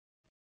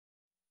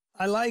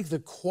I like the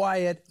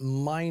quiet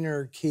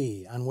minor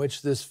key on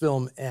which this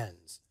film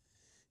ends.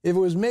 If it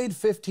was made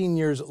 15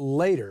 years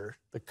later,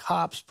 the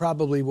cops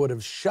probably would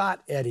have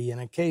shot Eddie in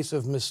a case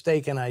of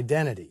mistaken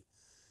identity.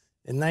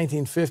 In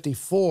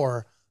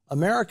 1954,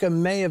 America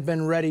may have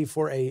been ready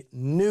for a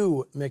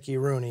new Mickey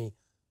Rooney,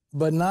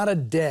 but not a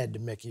dead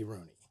Mickey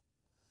Rooney.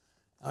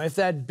 Now, if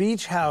that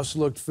beach house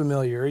looked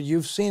familiar,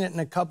 you've seen it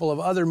in a couple of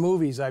other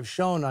movies I've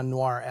shown on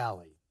Noir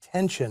Alley,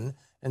 Tension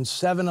and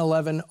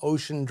 711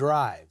 Ocean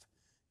Drive.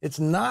 It's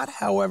not,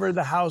 however,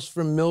 the house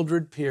from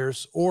Mildred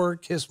Pierce or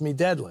Kiss Me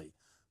Deadly.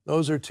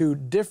 Those are two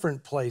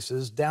different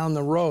places down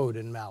the road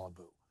in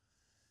Malibu.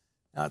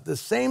 Now, at the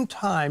same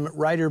time,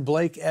 writer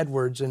Blake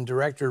Edwards and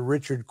director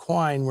Richard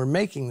Quine were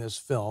making this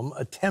film,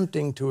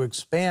 attempting to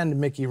expand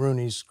Mickey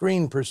Rooney's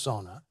screen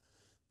persona.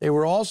 They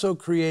were also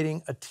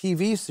creating a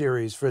TV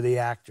series for the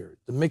actor,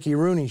 The Mickey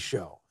Rooney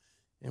Show,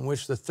 in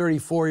which the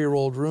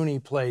 34-year-old Rooney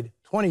played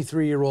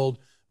 23-year-old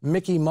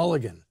Mickey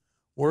Mulligan,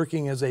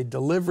 working as a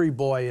delivery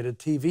boy at a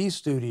TV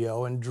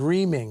studio and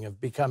dreaming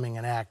of becoming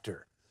an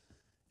actor.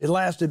 It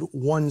lasted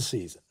one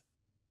season.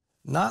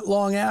 Not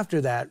long after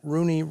that,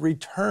 Rooney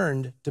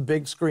returned to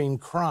big screen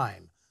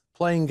crime,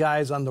 playing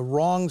guys on the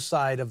wrong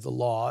side of the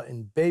law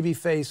in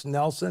Babyface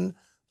Nelson,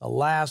 The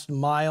Last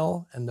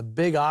Mile, and The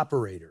Big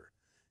Operator.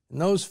 In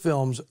those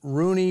films,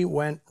 Rooney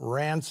went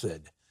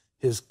rancid,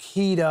 his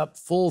keyed-up,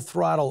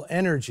 full-throttle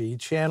energy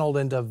channeled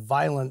into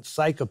violent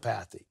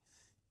psychopathy.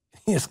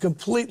 He is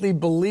completely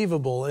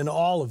believable in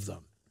all of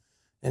them.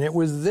 And it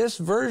was this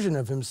version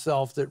of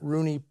himself that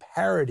Rooney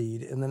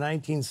parodied in the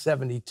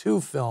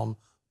 1972 film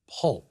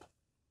Pulp.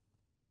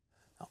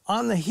 Now,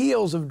 on the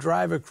heels of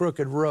Drive a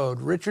Crooked Road,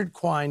 Richard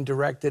Quine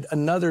directed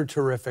another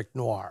terrific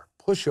noir,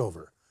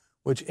 Pushover,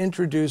 which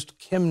introduced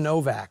Kim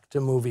Novak to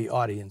movie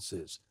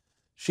audiences.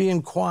 She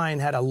and Quine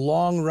had a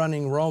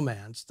long-running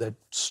romance that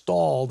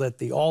stalled at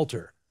the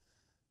altar.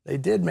 They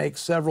did make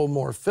several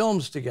more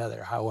films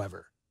together,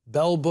 however.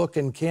 Bell, Book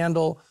and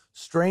Candle,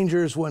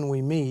 Strangers When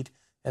We Meet,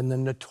 and The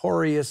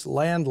Notorious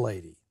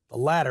Landlady, the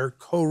latter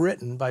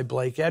co-written by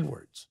Blake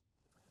Edwards.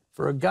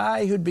 For a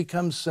guy who'd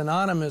become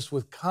synonymous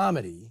with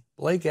comedy,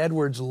 Blake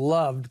Edwards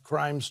loved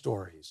crime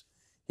stories.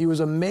 He was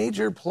a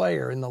major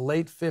player in the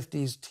late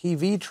 50s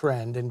TV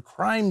trend in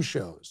crime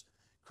shows,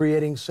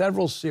 creating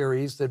several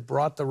series that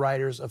brought the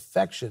writer's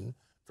affection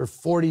for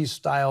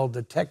 40s-style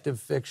detective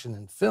fiction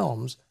and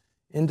films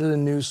into the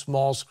new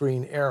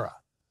small-screen era.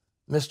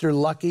 Mr.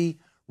 Lucky,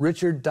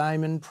 Richard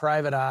Diamond,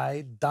 Private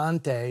Eye,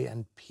 Dante,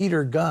 and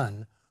Peter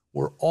Gunn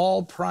were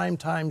all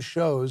primetime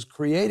shows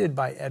created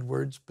by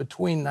Edwards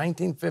between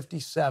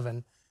 1957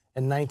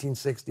 and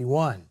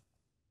 1961.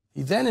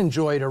 He then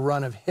enjoyed a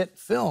run of hit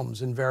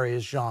films in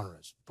various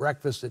genres,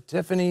 Breakfast at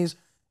Tiffany's,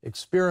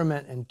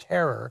 Experiment in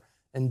Terror,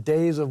 and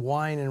Days of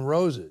Wine and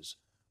Roses,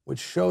 which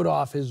showed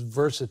off his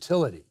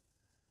versatility.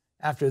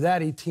 After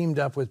that, he teamed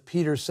up with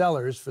Peter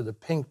Sellers for The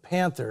Pink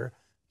Panther,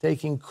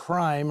 taking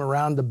crime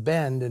around the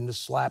bend into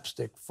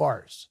slapstick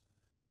farce.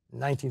 In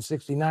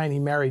 1969, he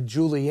married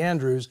Julie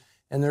Andrews,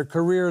 and their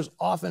careers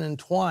often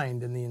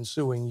entwined in the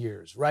ensuing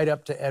years, right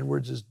up to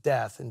Edwards'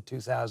 death in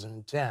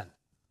 2010.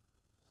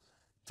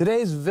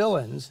 Today's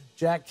villains,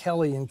 Jack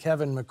Kelly and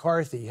Kevin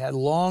McCarthy, had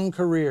long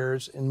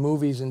careers in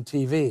movies and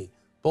TV,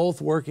 both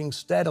working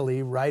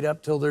steadily right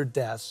up till their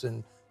deaths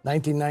in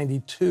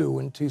 1992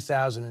 and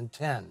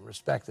 2010,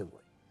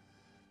 respectively.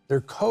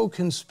 Their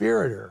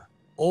co-conspirator,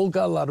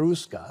 Olga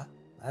Laruska,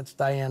 that's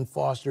Diane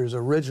Foster's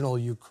original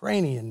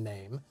Ukrainian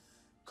name,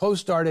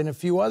 co-starred in a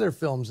few other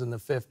films in the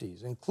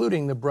 50s,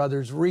 including The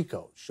Brothers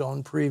Rico,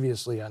 shown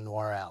previously on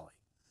Noir Alley.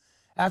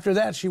 After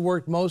that, she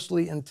worked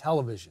mostly in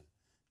television.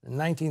 In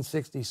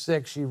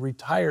 1966, she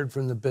retired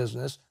from the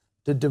business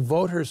to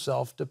devote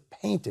herself to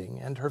painting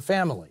and her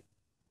family.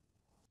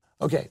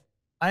 Okay,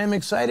 I am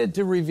excited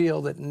to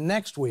reveal that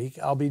next week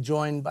I'll be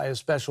joined by a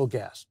special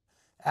guest.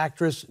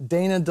 Actress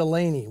Dana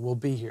Delaney will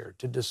be here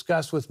to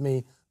discuss with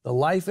me the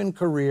life and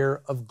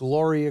career of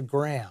Gloria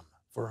Graham,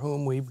 for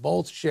whom we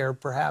both share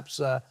perhaps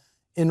an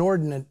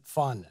inordinate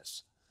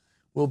fondness.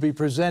 We'll be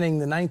presenting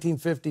the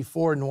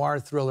 1954 noir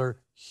thriller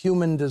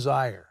Human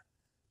Desire.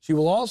 She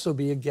will also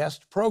be a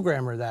guest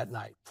programmer that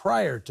night,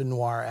 prior to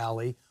Noir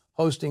Alley,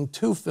 hosting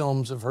two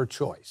films of her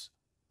choice.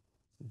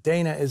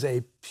 Dana is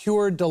a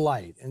pure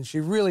delight, and she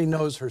really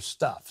knows her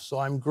stuff, so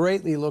I'm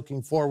greatly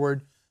looking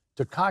forward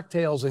to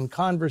cocktails and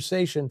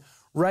conversation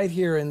right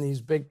here in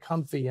these big,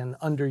 comfy, and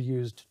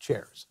underused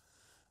chairs.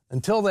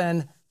 Until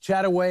then,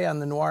 chat away on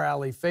the Noir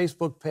Alley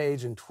Facebook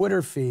page and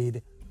Twitter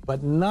feed,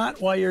 but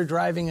not while you're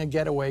driving a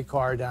getaway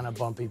car down a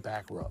bumpy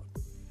back road.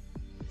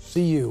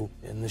 See you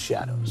in the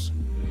shadows.